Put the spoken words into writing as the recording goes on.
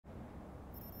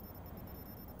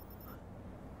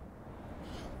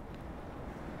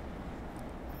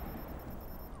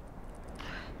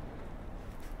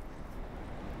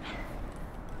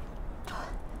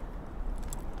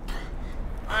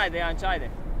Ajde, Janča, ajde.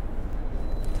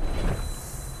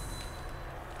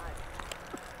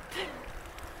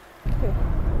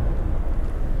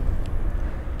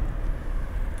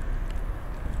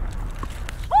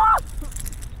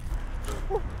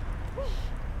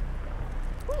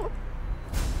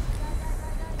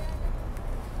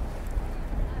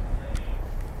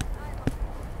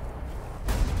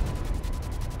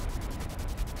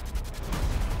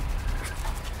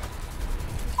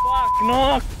 Fuck,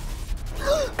 no!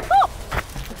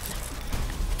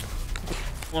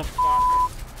 Oh,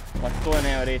 fuck. Pa to je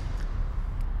neverjetno.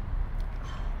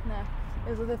 Ne,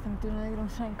 jaz definitivno ne igram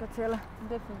še enkrat cele.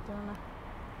 Definitivno ne.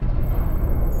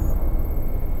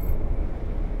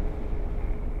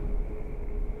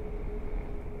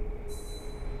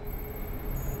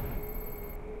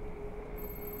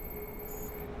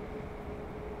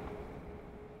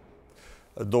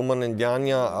 Domen and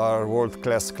Janja are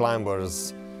world-class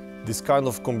climbers. This kind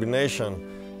of combination,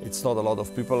 it's not a lot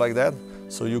of people like that,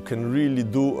 so you can really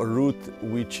do a route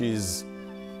which is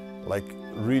like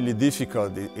really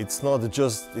difficult. It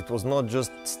was not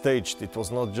just staged, it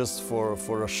was not just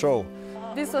for a show.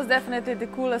 This was definitely the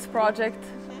coolest project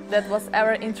that was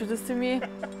ever introduced to me.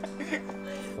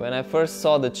 When I first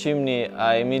saw the chimney,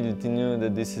 I immediately knew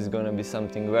that this is going to be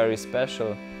something very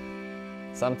special,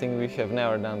 something we have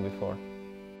never done before.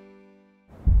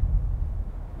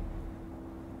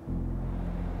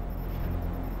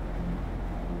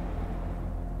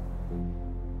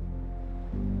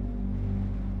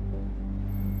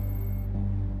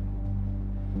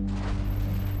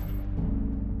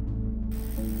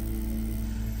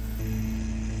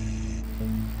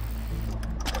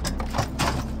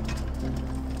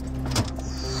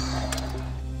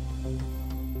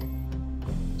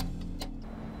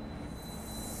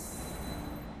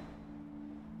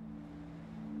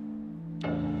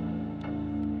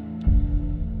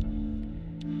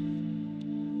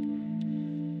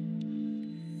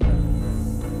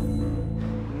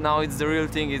 Now it's the real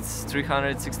thing, it's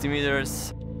 360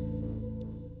 meters.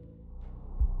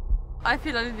 I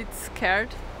feel a little bit scared.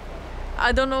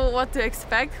 I don't know what to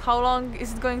expect, how long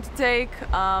is it going to take,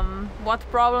 what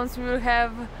problems we will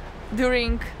have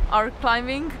during our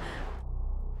climbing.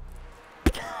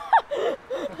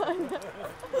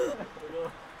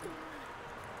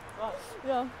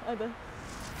 Ja, ajde.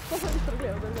 To sam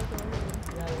istrgledao da ga to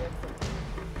ne vidim.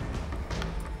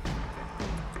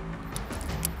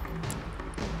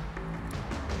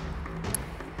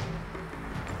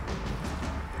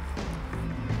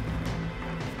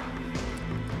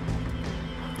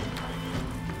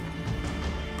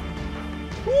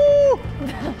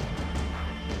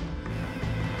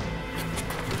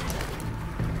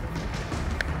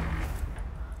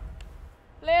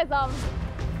 Lezam!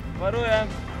 Varujem!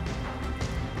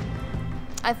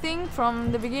 I think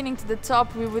from the beginning to the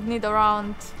top we would need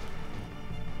around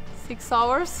 6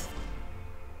 hours.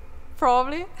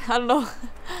 Probably, I don't know.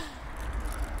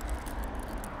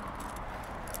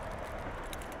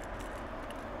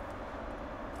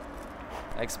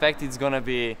 I expect it's gonna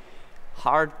be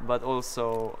hard, but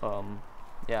also,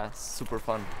 yeah, super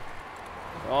fun.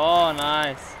 Oh,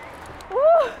 nice!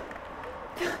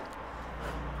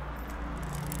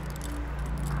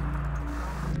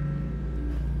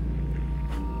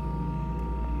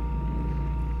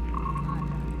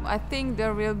 I think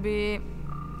there will be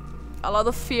a lot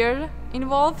of fear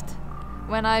involved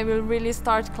when I will really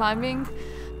start climbing.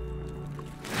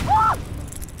 Oh,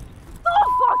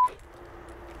 fuck!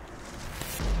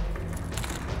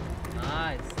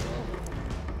 Nice!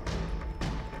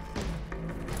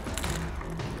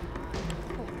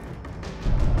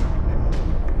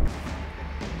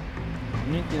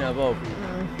 Niti na bok.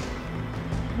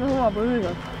 No,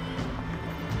 bolje.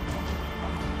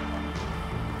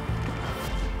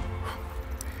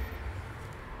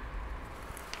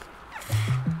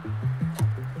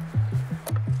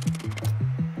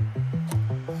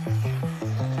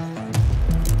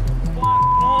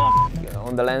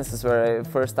 On the lenses where I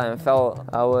first time fell,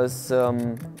 I was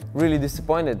really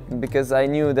disappointed because I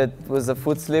knew that was a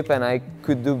foot slip and I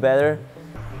could do better.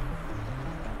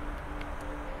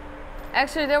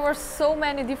 Actually, there were so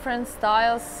many different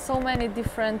styles, so many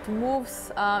different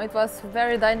moves. It was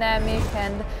very dynamic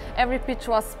and every pitch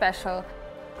was special.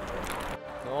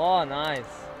 Oh, nice!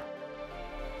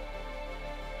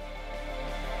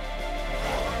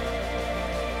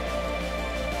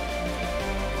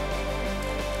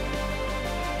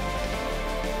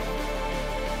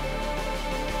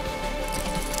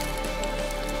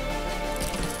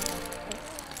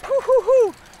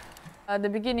 At the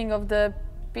beginning of the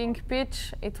pink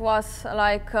pitch, it was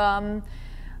like a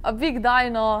big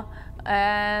dino,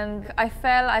 and I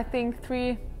fell, I think,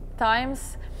 3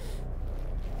 times.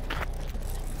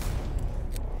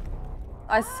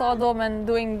 I saw Domen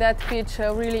doing that pitch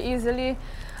really easily,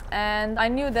 and I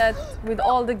knew that with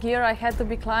all the gear I had to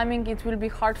be climbing, it will be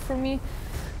hard for me.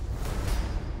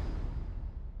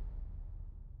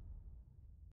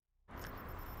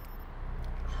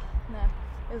 Ne,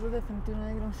 jaz definitivno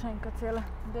ne igram še enkrat cele,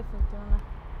 definitivno ne.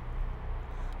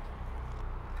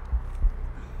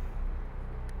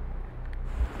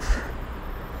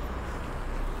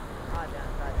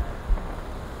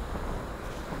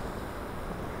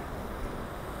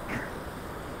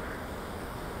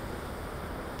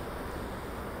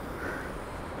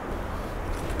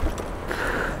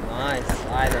 Nice,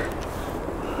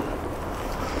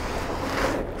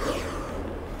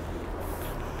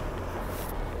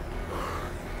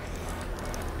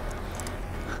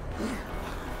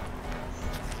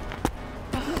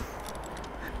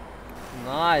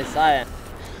 ajde.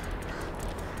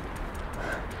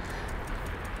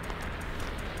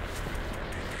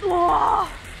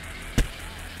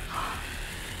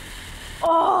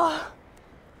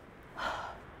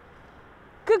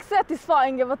 Kako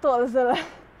satisfying je pa tole zdaj.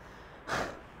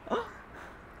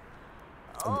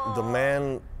 The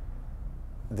men,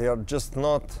 they are just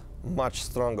not much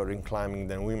stronger in climbing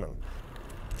than women.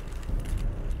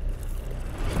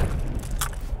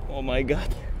 Oh my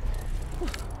god.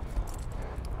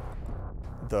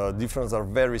 The differences are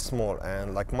very small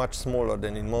and like much smaller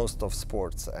than in most of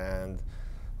sports, and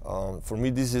for me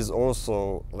this is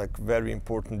also like very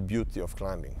important beauty of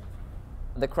climbing.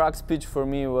 The crux pitch for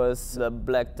me was the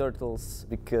black turtles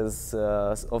because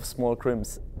of small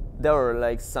crimps. There were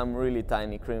like some really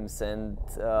tiny crimps, and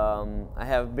I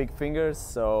have big fingers,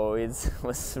 so it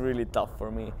was really tough for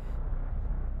me.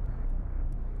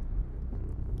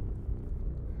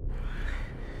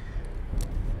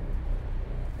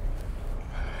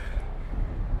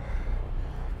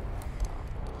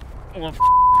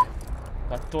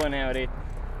 Pa to je nevredno.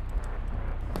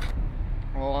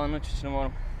 O, nočič ne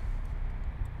moram.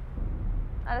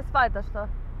 Ali spajtaš to?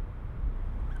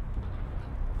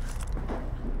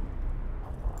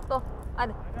 To,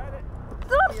 ajde.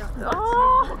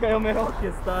 Kaj me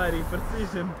roke stari,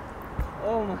 precision.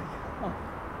 Oh my god.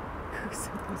 Kako se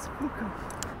pa spukam.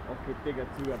 Ok, tega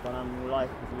cuga pa nam v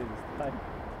live izgledi stari.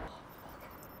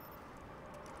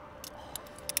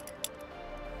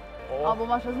 A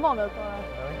bomo še zmogli to, ne?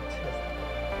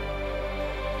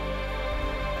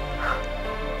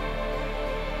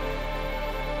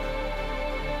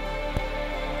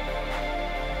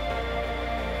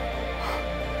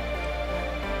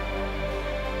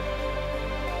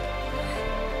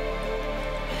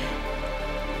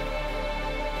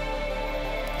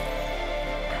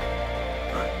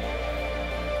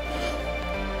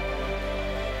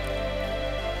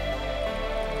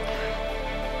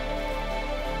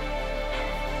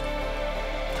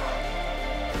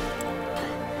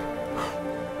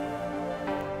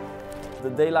 The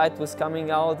daylight was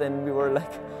coming out and we were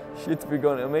like, shit, we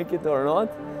gonna make it or not?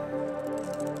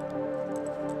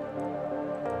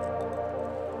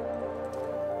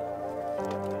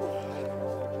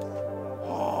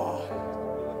 Oh,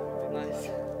 nice.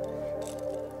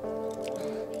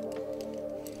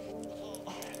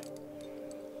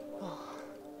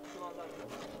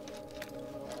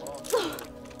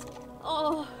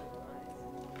 Oh.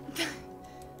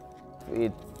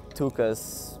 It took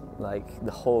us like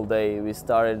the whole day. We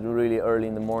started really early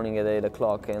in the morning at 8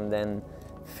 o'clock and then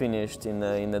finished in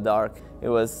the dark. It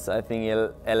was, I think,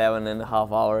 11 and a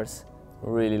half hours,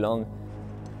 really long.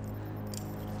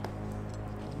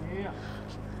 Yeah.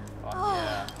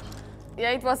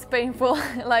 Yeah, it was painful.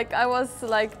 Like I was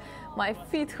like, my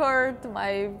feet hurt,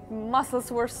 my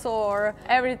muscles were sore,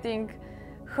 everything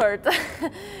hurt.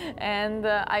 And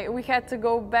we had to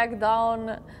go back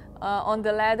down on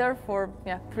the ladder for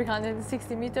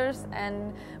 360 meters,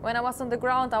 and when I was on the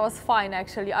ground I was fine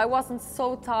actually. I wasn't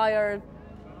so tired.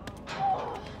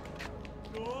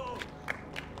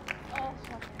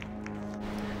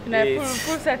 Ne,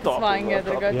 full satisfying je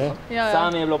drugače.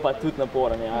 Sam je bilo pa tudi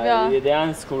naporno, je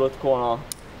dejansko bilo tako,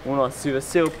 no, si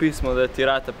vesel pismo, da ti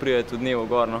rata pride tudi dnevo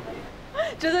gorno.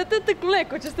 Če da te tako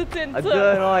leko, če ste cenca.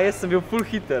 Da, no, jaz sem bil full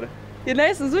hiter. Ja, ne,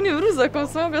 jaz sem z unim ruzakom,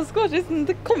 sem mogla skočiti, jaz sem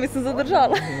tako mi sem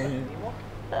zadržala.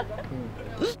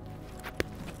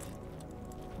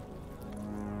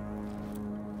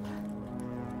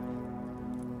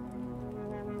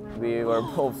 We were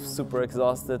both super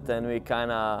exhausted and we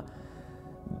kinda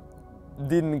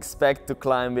didn't expect to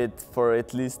climb it for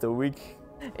at least a week.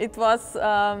 It was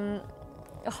a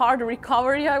hard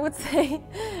recovery, I would say.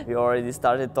 We already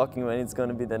started talking when it's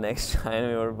gonna be the next try, and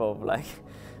we were both like,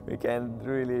 we can't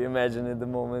really imagine at the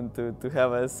moment to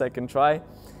have a second try.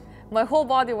 My whole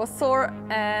body was sore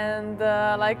and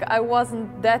like I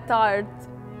wasn't that tired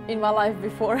in my life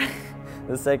before.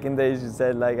 The second day she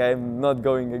said like, I'm not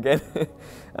going again.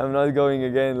 I'm not going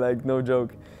again, like no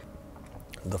joke.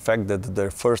 The fact that their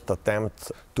first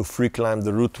attempt to free climb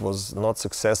the route was not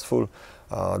successful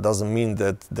doesn't mean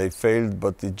that they failed,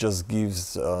 but it just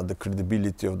gives the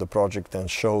credibility of the project and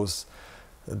shows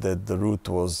that the route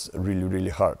was really, really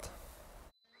hard.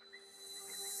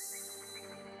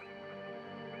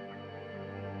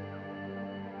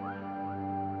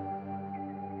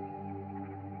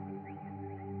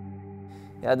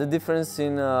 Yeah, the difference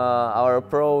in our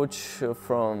approach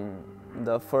from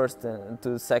the first to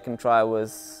the second try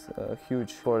was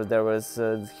huge. There was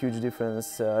a huge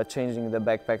difference changing the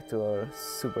backpack to a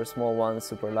super small one,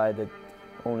 super light, that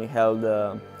only held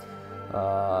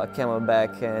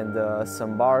camelback and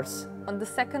some bars. On the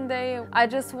second day, I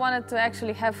just wanted to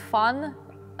actually have fun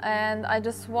and I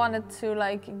just wanted to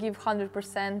like give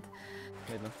 100%.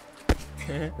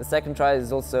 The second try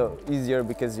is also easier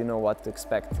because you know what to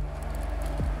expect.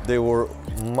 They were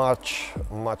much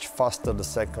faster the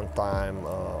second time,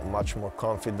 much more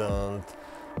confident.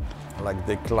 Like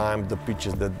they climbed the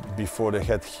pitches that before they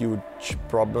had huge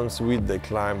problems with, they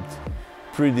climbed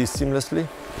pretty seamlessly.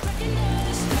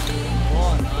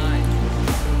 Oh, nice.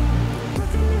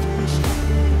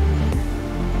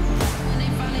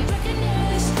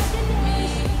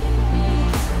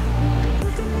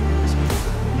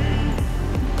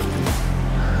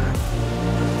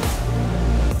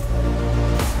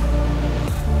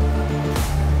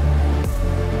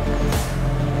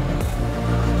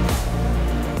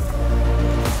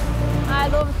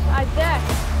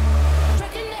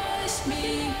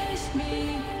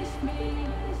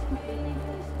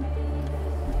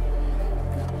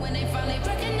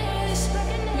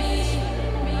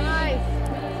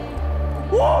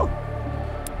 Whoa!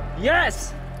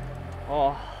 Yes!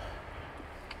 Oh.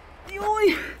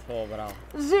 Juj! Oh, bravo.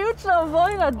 Živčna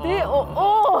vojna,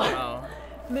 Bravo.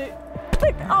 Ne,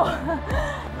 tak,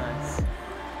 Nice.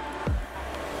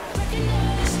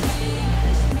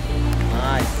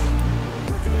 Nice.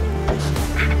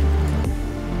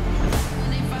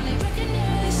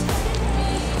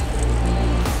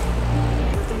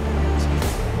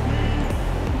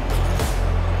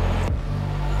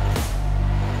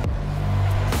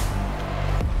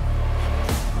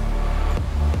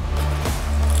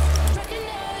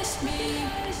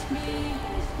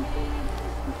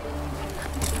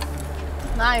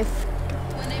 Nice.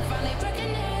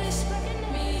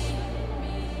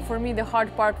 For me, the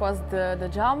hard part was the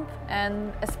jump,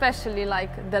 and especially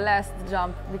like the last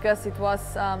jump, because it was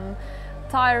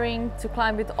tiring to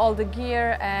climb with all the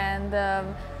gear, and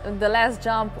the last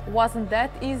jump wasn't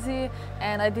that easy,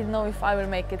 and I didn't know if I will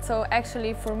make it. So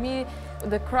actually, for me,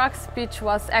 the crux pitch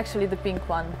was actually the pink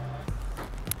one.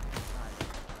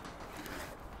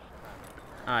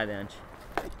 Ajde, Janči.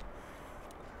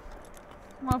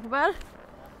 Malo pober.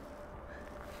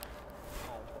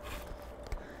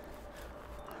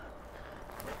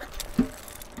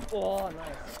 Oh,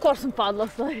 nice. Skoro sem padla,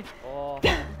 sorry. Oh.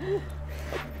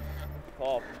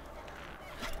 Top.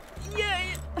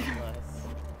 Jej! Nice.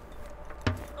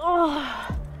 Oh.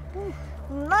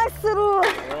 Nice, Ru!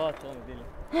 Oh, to mi dili.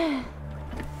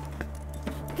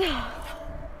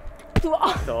 To.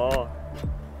 To.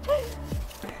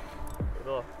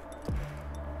 To.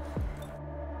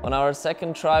 On our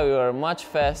second try we were much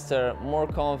faster, more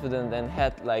confident and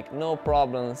had like no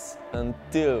problems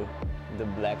until the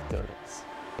black turtles.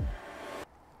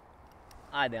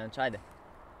 Ajde, Janči, ajde.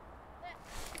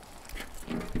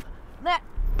 Ne!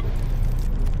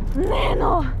 Ne,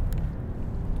 no!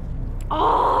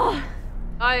 Oh!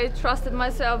 I trusted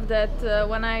myself that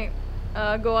when I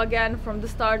go again from the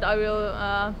start, I will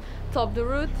top the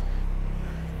route.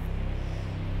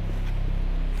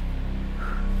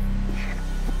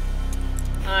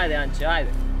 Ajde, Janči,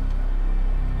 ajde.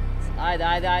 Ajde,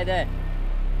 ajde, ajde.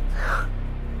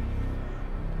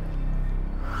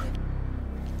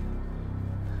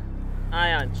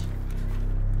 Ajde, Janči.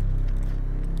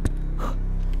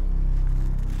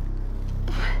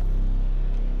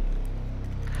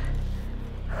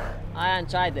 Ajde,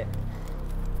 Janči, ajde.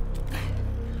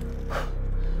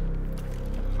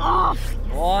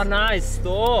 Oh, nice,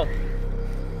 to.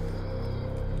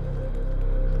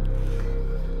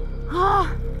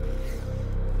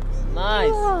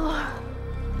 Nice.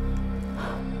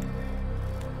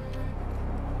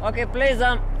 Okay, play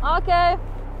some. Okay.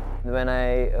 When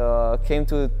I came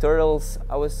to the turtles,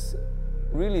 I was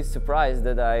really surprised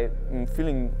that I'm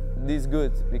feeling this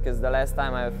good, because the last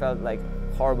time I felt like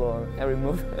horrible on every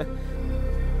move.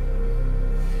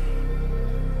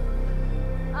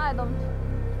 I don't.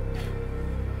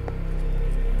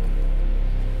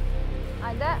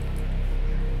 Ajde.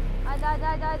 Ajde, ajde,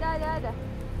 ajde, ajde, ajde, ajde.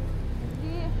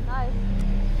 Nice.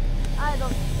 I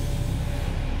don't.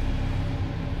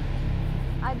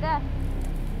 Ajde.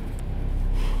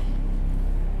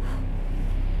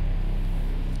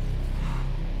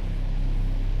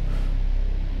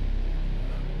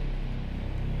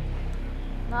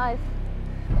 Nice.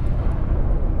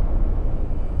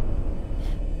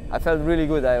 I felt really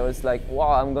good. I was like,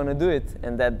 wow, I'm gonna do it.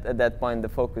 And at that point, the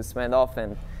focus went off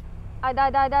and... Ajde,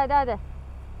 ajde, ajde, ajde, ajde.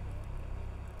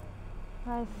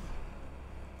 Nice.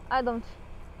 I don't.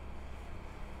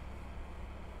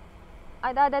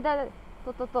 Ajde, ajde, ajde, ajde.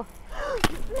 To.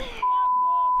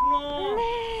 No!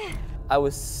 I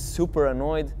was super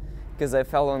annoyed because I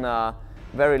fell on a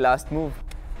very last move.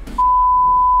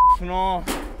 No!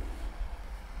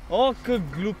 O, kak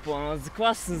glupo, no,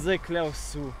 zakaj sem zdaj kle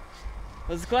vsul?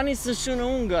 Pa zakaj nisem šel na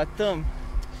unga tam?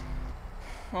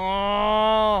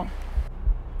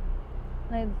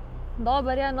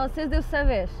 Dober je, no, saj zdaj vse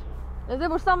veš. Zdaj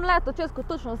boš sam leto čez, ko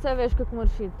točno vse veš, kako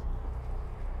moraš iti.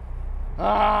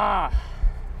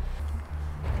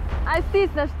 Aj,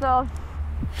 stisneš to.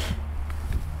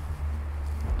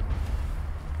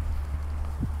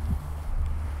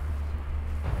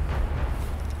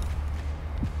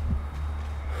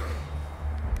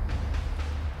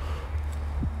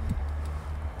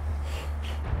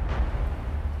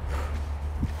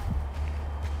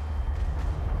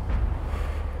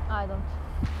 I don't.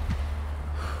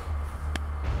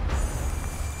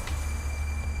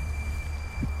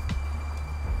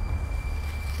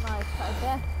 Nice,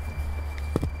 ajde.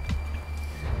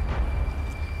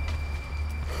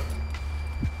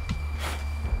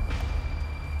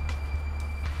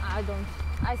 I don't.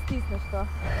 Aj, stisneš to.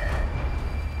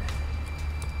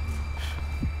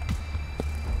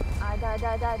 Ajde, ajde,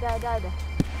 ajde, ajde, ajde, ajde.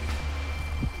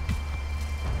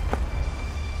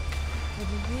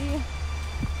 Drži.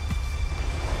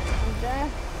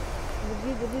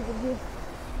 Drži.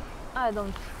 I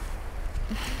don't.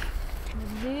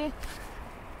 Drži.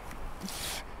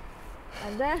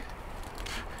 Ajde.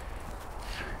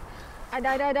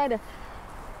 Ajde.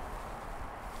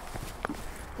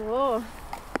 To.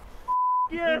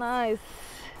 Yes! Nice.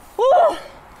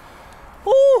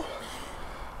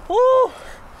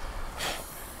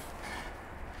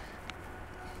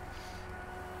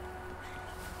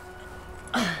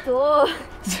 To.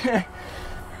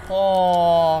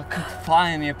 Kako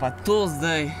fajn je pa to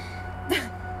zdaj.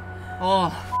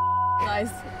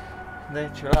 Nice. Daj,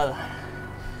 čelada.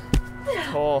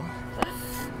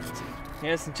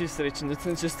 Jaz sem čisto srečen, da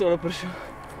sem čez tole prišel.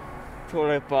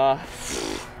 Tole pa...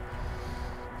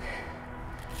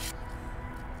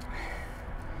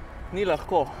 Ni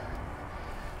lahko.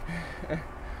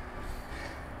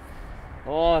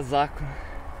 Zakon.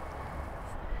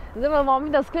 Zdaj bomo mi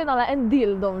da sklenala en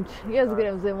deal, Domč. Jaz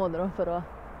grem zdaj modro prvo.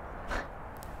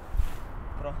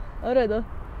 Prav. V redu?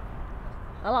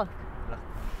 A lahko?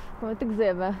 Ko me tako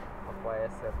zebe. Pa je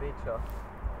se rdečo.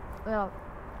 Ja.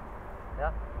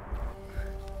 Ja?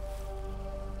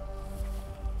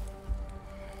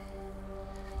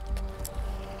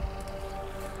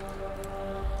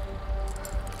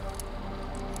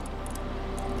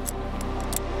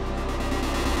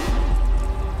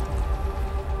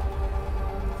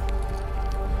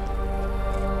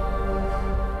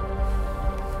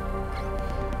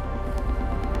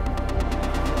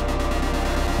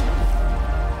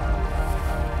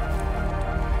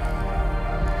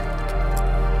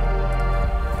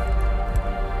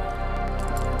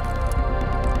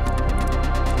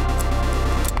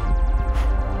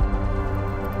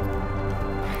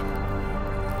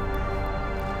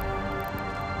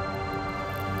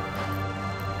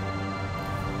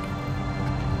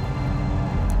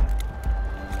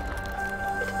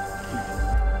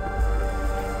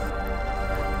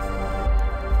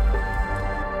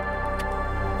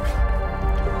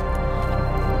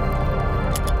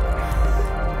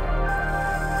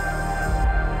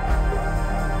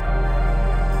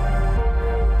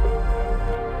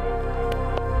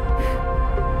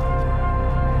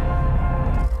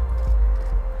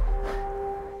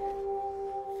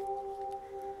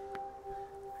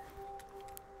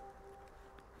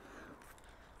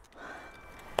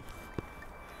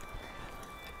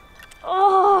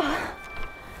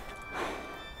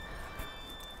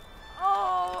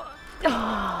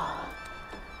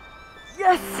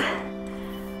 Yes!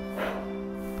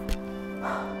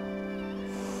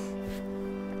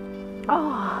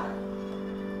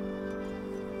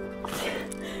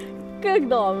 Kako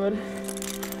dobro.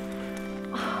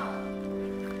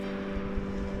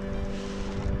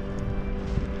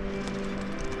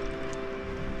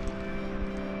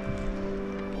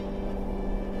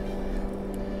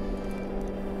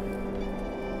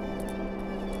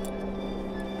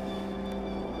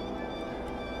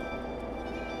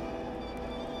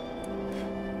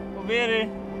 very...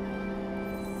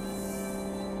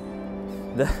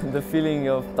 The feeling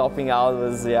of topping out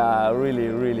was, yeah, really,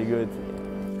 really good.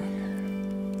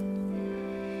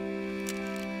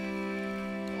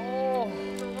 Oh!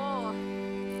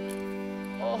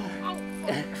 Oh!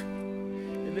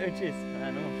 There it is,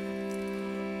 I know.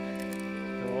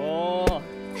 Oh!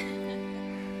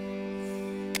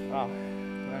 Wow.